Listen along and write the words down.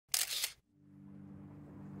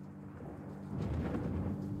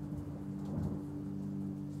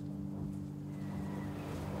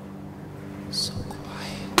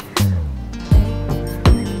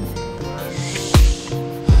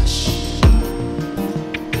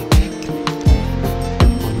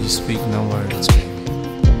speak no words, baby.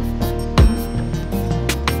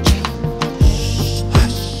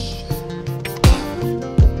 Hush.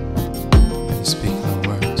 You speak no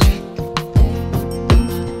words.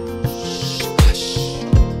 Hush.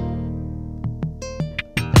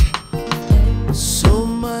 So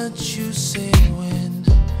much you say when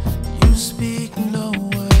you speak no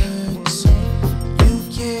words. You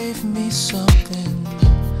gave me something,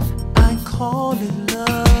 I call it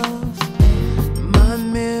love. My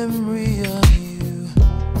memory of you,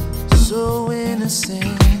 so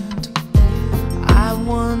innocent. I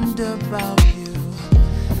wonder about you,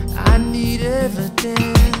 I need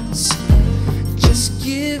evidence. Just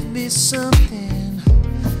give me something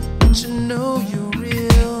to know you're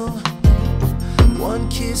real. One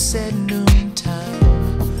kiss at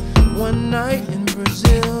noontime, one night in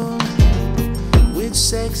Brazil, with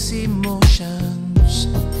sexy motions,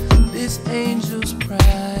 this angel's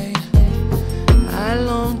pride. I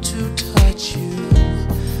long to touch you,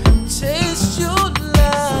 taste your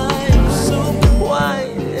life. So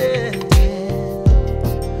quiet,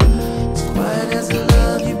 quiet as the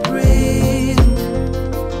love you breathe.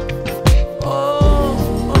 Oh,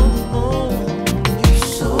 oh, oh, you're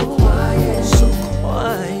so quiet, so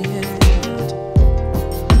quiet.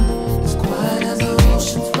 As quiet as the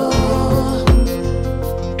ocean floor.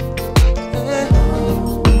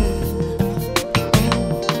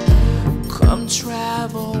 Come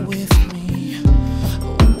travel with me,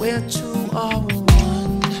 where two are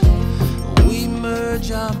one. We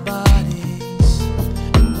merge our bodies,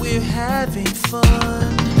 we're having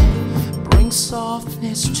fun. Bring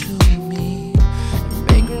softness to me,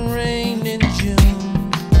 make rain in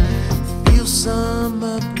June. Feel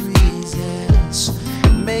summer breezes,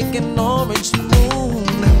 make an orange moon.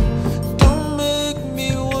 Don't make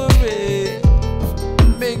me worry,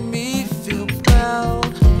 make me feel proud.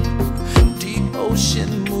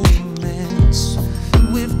 Ocean movements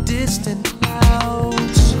with distant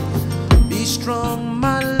clouds. Be strong,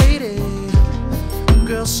 my lady,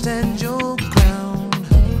 girl, stand your ground.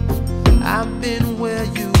 I've been where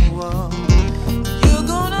you are, you're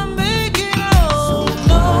gonna make it all.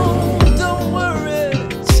 No, don't worry,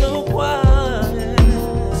 so quiet.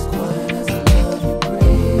 As quiet as the love you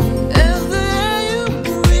breathe, as the air you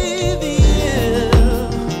breathe,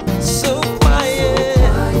 yeah. So quiet.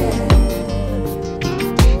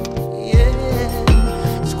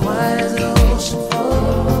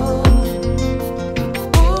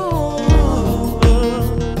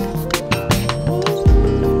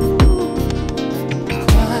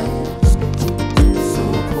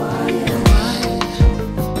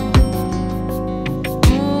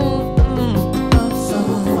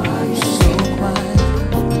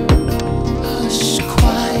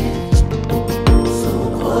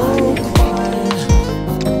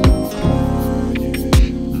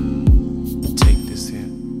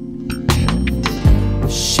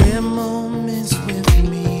 Moments with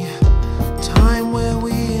me, time where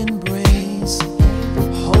we embrace,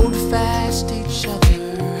 hold fast each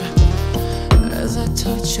other as I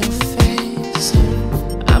touch your face.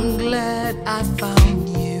 I'm glad I found